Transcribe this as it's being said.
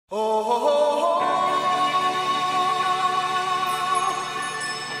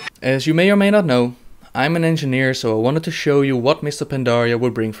As you may or may not know, I'm an engineer, so I wanted to show you what Mists of Pandaria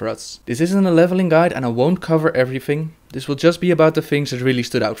would bring for us. This isn't a leveling guide and I won't cover everything, this will just be about the things that really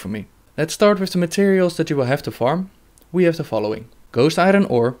stood out for me. Let's start with the materials that you will have to farm. We have the following. Ghost iron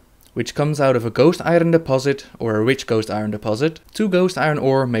ore, which comes out of a ghost iron deposit or a rich ghost iron deposit. 2 ghost iron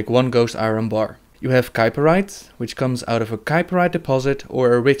ore make 1 ghost iron bar. You have kyperite, which comes out of a kyperite deposit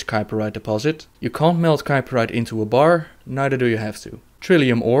or a rich kyperite deposit. You can't melt kyperite into a bar, neither do you have to.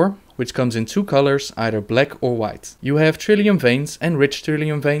 Trillium ore, which comes in 2 colors, either black or white. You have trillium veins and rich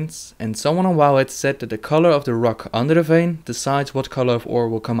trillium veins, and someone on WoW had said that the color of the rock under the vein decides what color of ore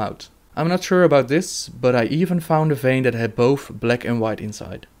will come out. I'm not sure about this, but I even found a vein that had both black and white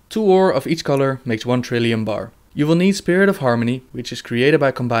inside. 2 ore of each color makes 1 trillium bar. You will need Spirit of Harmony, which is created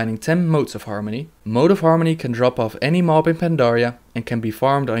by combining 10 modes of harmony. Mode of harmony can drop off any mob in Pandaria and can be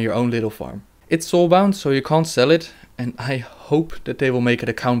farmed on your own little farm. It's soulbound, so you can't sell it, and I hope that they will make it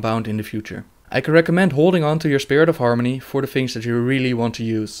account bound in the future. I can recommend holding on to your Spirit of Harmony for the things that you really want to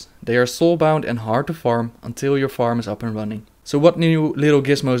use. They are soulbound and hard to farm until your farm is up and running. So what new little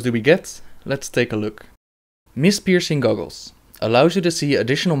gizmos do we get? Let's take a look. Mist Piercing Goggles allows you to see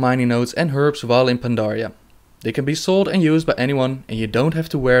additional mining nodes and herbs while in Pandaria. They can be sold and used by anyone and you don't have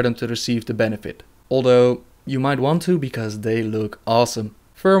to wear them to receive the benefit. Although you might want to because they look awesome.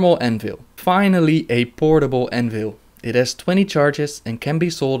 Thermal Anvil. Finally a portable anvil. It has 20 charges and can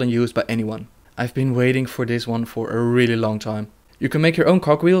be sold and used by anyone. I've been waiting for this one for a really long time. You can make your own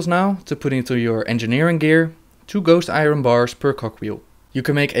cogwheels now to put into your engineering gear. 2 ghost iron bars per cogwheel. You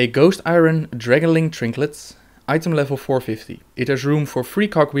can make a ghost iron dragonling trinket. Item level 450. It has room for 3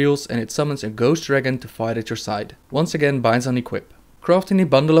 cogwheels and it summons a ghost dragon to fight at your side. Once again binds on equip. Crafting a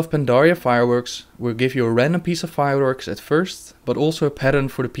bundle of Pandaria fireworks will give you a random piece of fireworks at first, but also a pattern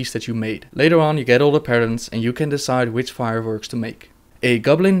for the piece that you made. Later on you get all the patterns and you can decide which fireworks to make. A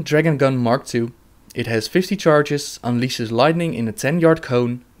Goblin Dragon Gun Mark II. It has 50 charges, unleashes lightning in a 10-yard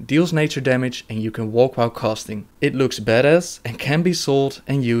cone, deals nature damage and you can walk while casting. It looks badass and can be sold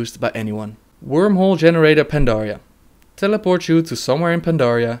and used by anyone. Wormhole Generator Pandaria. Teleports you to somewhere in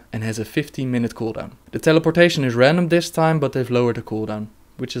Pandaria and has a 15-minute cooldown. The teleportation is random this time, but they've lowered the cooldown,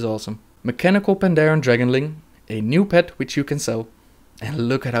 which is awesome. Mechanical Pandaren Dragonling, a new pet which you can sell. And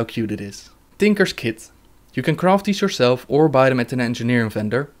look at how cute it is. Tinker's Kit. You can craft these yourself or buy them at an engineering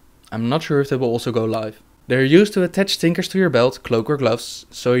vendor. I'm not sure if they will also go live. They're used to attach tinkers to your belt, cloak or gloves,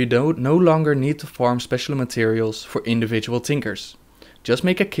 so you no longer need to farm special materials for individual tinkers. Just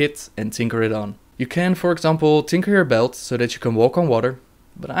make a kit and tinker it on. You can, for example, tinker your belt so that you can walk on water,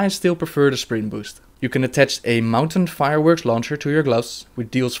 but I still prefer the sprint boost. You can attach a mountain fireworks launcher to your gloves,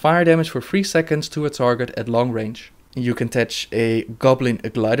 which deals fire damage for 3 seconds to a target at long range. You can attach a goblin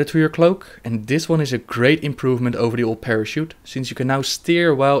glider to your cloak, and this one is a great improvement over the old parachute, since you can now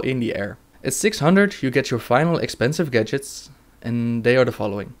steer while in the air. At 600 you get your final expensive gadgets, and they are the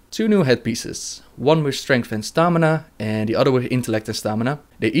following. 2 new headpieces, one with strength and stamina and the other with intellect and stamina.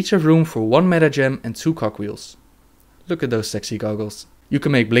 They each have room for 1 meta gem and 2 cogwheels. Look at those sexy goggles. You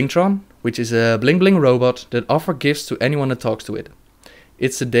can make Blingtron, which is a bling bling robot that offers gifts to anyone that talks to it.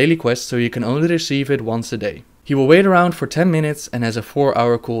 It's a daily quest, so you can only receive it once a day. He will wait around for 10 minutes and has a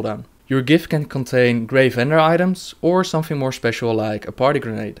 4-hour cooldown. Your gift can contain grey vendor items or something more special like a party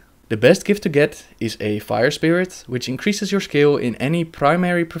grenade. The best gift to get is a Fire Spirit, which increases your skill in any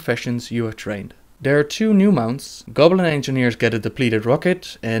primary professions you have trained. There are 2 new mounts. Goblin engineers get a depleted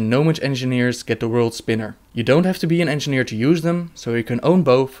rocket and Gnomish engineers get the world spinner. You don't have to be an engineer to use them, so you can own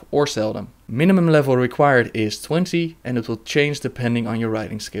both or sell them. Minimum level required is 20 and it will change depending on your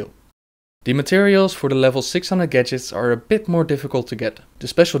riding skill. The materials for the level 600 gadgets are a bit more difficult to get. The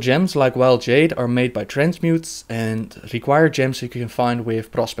special gems like Wild Jade are made by transmutes and require gems you can find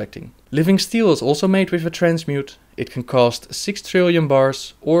with prospecting. Living Steel is also made with a transmute. It can cost 6 trillion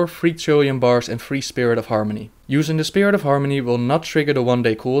bars or 3 trillion bars and 3 Spirit of Harmony. Using the Spirit of Harmony will not trigger the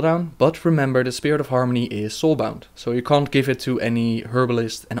 1-day cooldown, but remember the Spirit of Harmony is soulbound, so you can't give it to any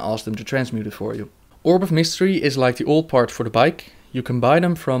herbalist and ask them to transmute it for you. Orb of Mystery is like the old part for the bike. You can buy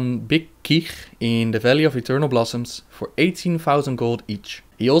them from Big Keeg in the Valley of Eternal Blossoms for 18,000 gold each.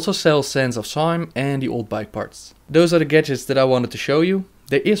 He also sells Sands of Time and the old bike parts. Those are the gadgets that I wanted to show you.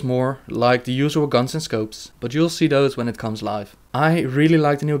 There is more, like the usual guns and scopes, but you'll see those when it comes live. I really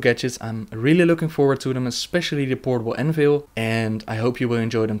like the new gadgets, I'm really looking forward to them, especially the portable anvil, and I hope you will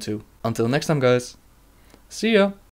enjoy them too. Until next time guys, see ya!